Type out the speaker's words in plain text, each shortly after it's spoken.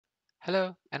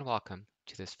Hello and welcome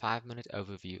to this 5-minute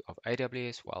overview of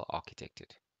AWS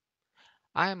Well-Architected.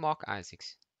 I am Mark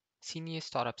Isaacs, Senior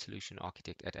Startup Solution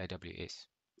Architect at AWS.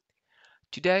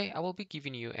 Today I will be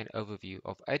giving you an overview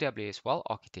of AWS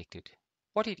Well-Architected,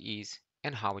 what it is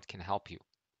and how it can help you.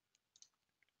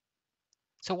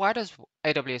 So why does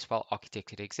AWS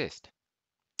Well-Architected exist?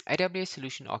 AWS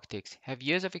Solution Architects have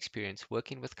years of experience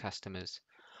working with customers,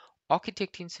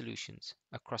 architecting solutions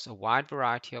across a wide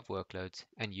variety of workloads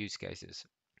and use cases.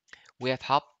 We have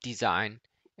helped design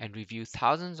and review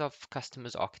thousands of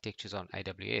customers' architectures on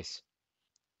AWS.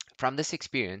 From this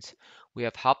experience, we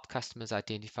have helped customers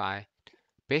identify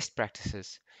best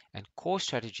practices and core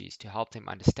strategies to help them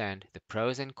understand the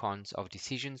pros and cons of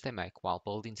decisions they make while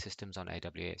building systems on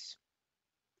AWS.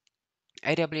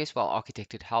 AWS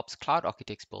Well-Architected helps cloud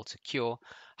architects build secure,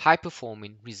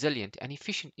 high-performing, resilient, and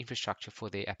efficient infrastructure for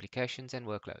their applications and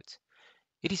workloads.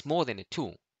 It is more than a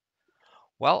tool.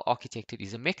 Well-Architected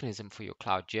is a mechanism for your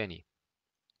cloud journey.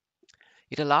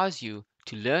 It allows you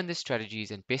to learn the strategies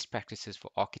and best practices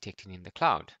for architecting in the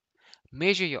cloud,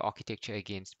 measure your architecture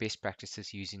against best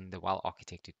practices using the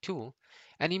Well-Architected tool,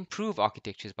 and improve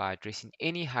architectures by addressing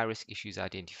any high-risk issues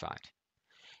identified.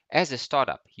 As a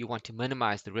startup, you want to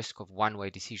minimize the risk of one-way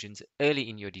decisions early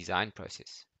in your design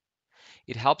process.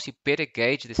 It helps you better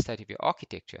gauge the state of your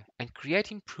architecture and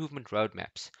create improvement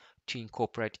roadmaps to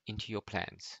incorporate into your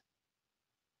plans.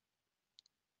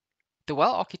 The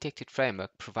well-architected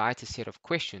framework provides a set of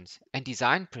questions and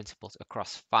design principles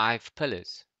across 5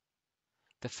 pillars.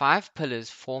 The 5 pillars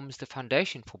forms the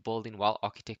foundation for building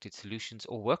well-architected solutions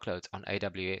or workloads on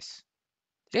AWS.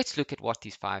 Let's look at what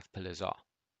these 5 pillars are.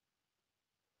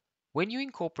 When you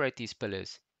incorporate these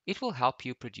pillars, it will help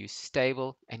you produce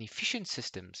stable and efficient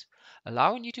systems,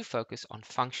 allowing you to focus on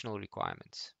functional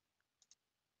requirements.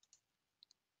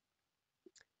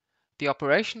 The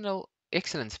operational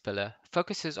excellence pillar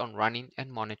focuses on running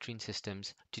and monitoring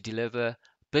systems to deliver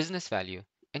business value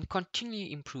and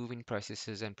continue improving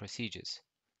processes and procedures.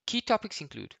 Key topics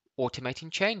include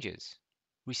automating changes,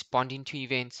 responding to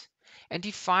events, and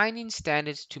defining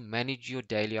standards to manage your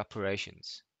daily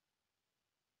operations.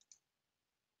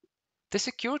 The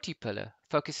security pillar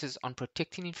focuses on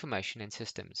protecting information and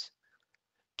systems.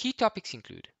 Key topics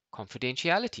include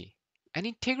confidentiality and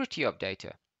integrity of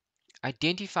data,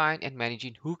 identifying and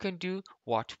managing who can do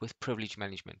what with privilege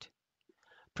management,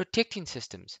 protecting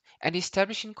systems, and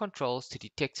establishing controls to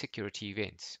detect security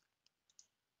events.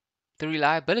 The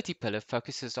reliability pillar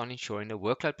focuses on ensuring a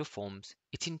workload performs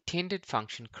its intended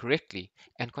function correctly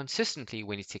and consistently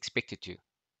when it's expected to.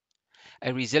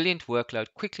 A resilient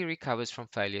workload quickly recovers from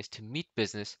failures to meet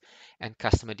business and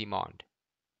customer demand.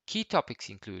 Key topics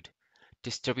include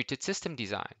distributed system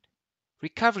design,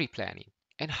 recovery planning,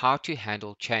 and how to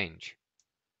handle change.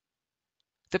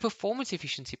 The performance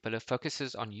efficiency pillar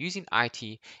focuses on using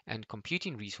IT and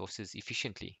computing resources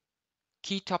efficiently.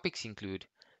 Key topics include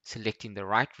selecting the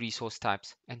right resource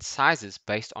types and sizes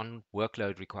based on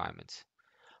workload requirements,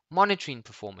 monitoring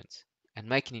performance, and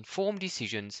making informed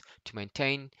decisions to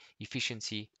maintain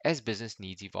efficiency as business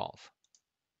needs evolve.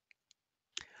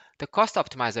 The cost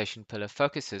optimization pillar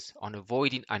focuses on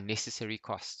avoiding unnecessary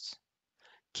costs.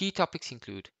 Key topics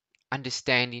include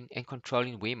understanding and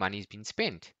controlling where money is being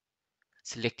spent,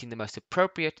 selecting the most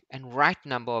appropriate and right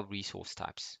number of resource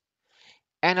types,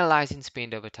 analyzing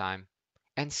spend over time,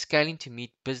 and scaling to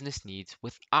meet business needs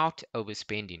without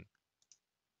overspending.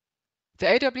 The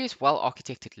AWS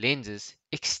Well-Architected lenses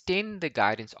extend the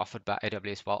guidance offered by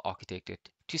AWS Well-Architected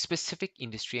to specific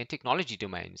industry and technology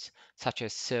domains, such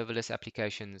as serverless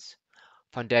applications,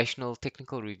 foundational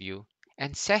technical review,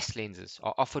 and SaaS lenses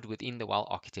are offered within the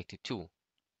Well-Architected tool.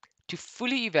 To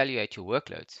fully evaluate your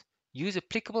workloads, use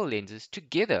applicable lenses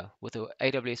together with the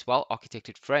AWS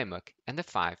Well-Architected Framework and the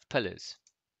 5 pillars.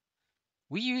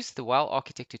 We use the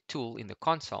Well-Architected tool in the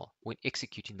console when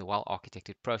executing the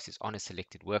Well-Architected process on a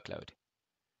selected workload.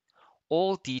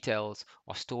 All details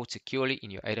are stored securely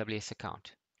in your AWS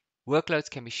account. Workloads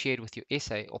can be shared with your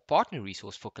SA or partner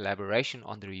resource for collaboration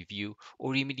on the review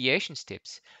or remediation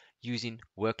steps using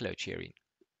workload sharing.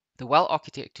 The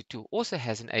Well-Architected tool also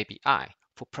has an API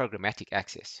for programmatic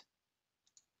access.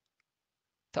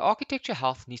 The architecture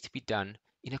health needs to be done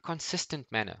in a consistent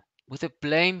manner with a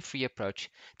blame-free approach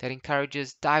that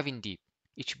encourages diving deep.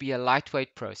 It should be a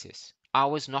lightweight process,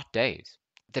 hours not days.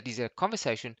 That is a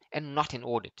conversation and not an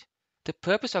audit. The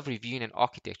purpose of reviewing an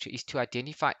architecture is to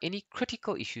identify any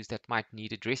critical issues that might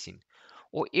need addressing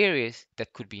or areas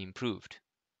that could be improved.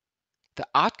 The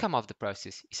outcome of the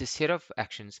process is a set of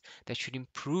actions that should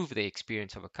improve the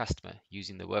experience of a customer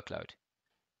using the workload.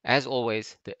 As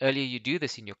always, the earlier you do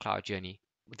this in your cloud journey,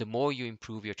 the more you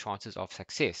improve your chances of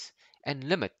success and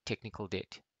limit technical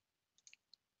debt.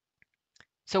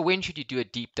 So when should you do a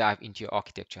deep dive into your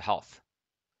architecture health?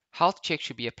 Health checks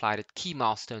should be applied at key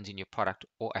milestones in your product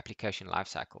or application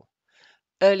lifecycle,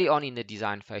 early on in the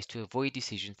design phase to avoid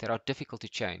decisions that are difficult to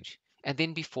change, and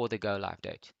then before the go-live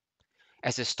date.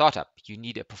 As a startup, you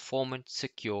need a performant,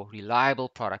 secure, reliable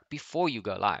product before you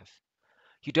go live.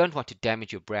 You don't want to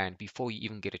damage your brand before you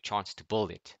even get a chance to build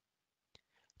it.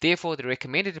 Therefore, the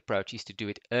recommended approach is to do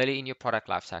it early in your product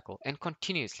lifecycle and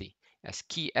continuously as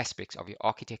key aspects of your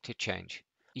architecture change.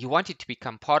 You want it to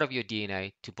become part of your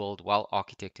DNA to build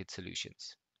well-architected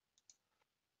solutions.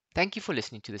 Thank you for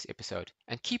listening to this episode,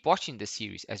 and keep watching this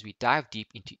series as we dive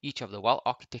deep into each of the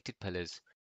well-architected pillars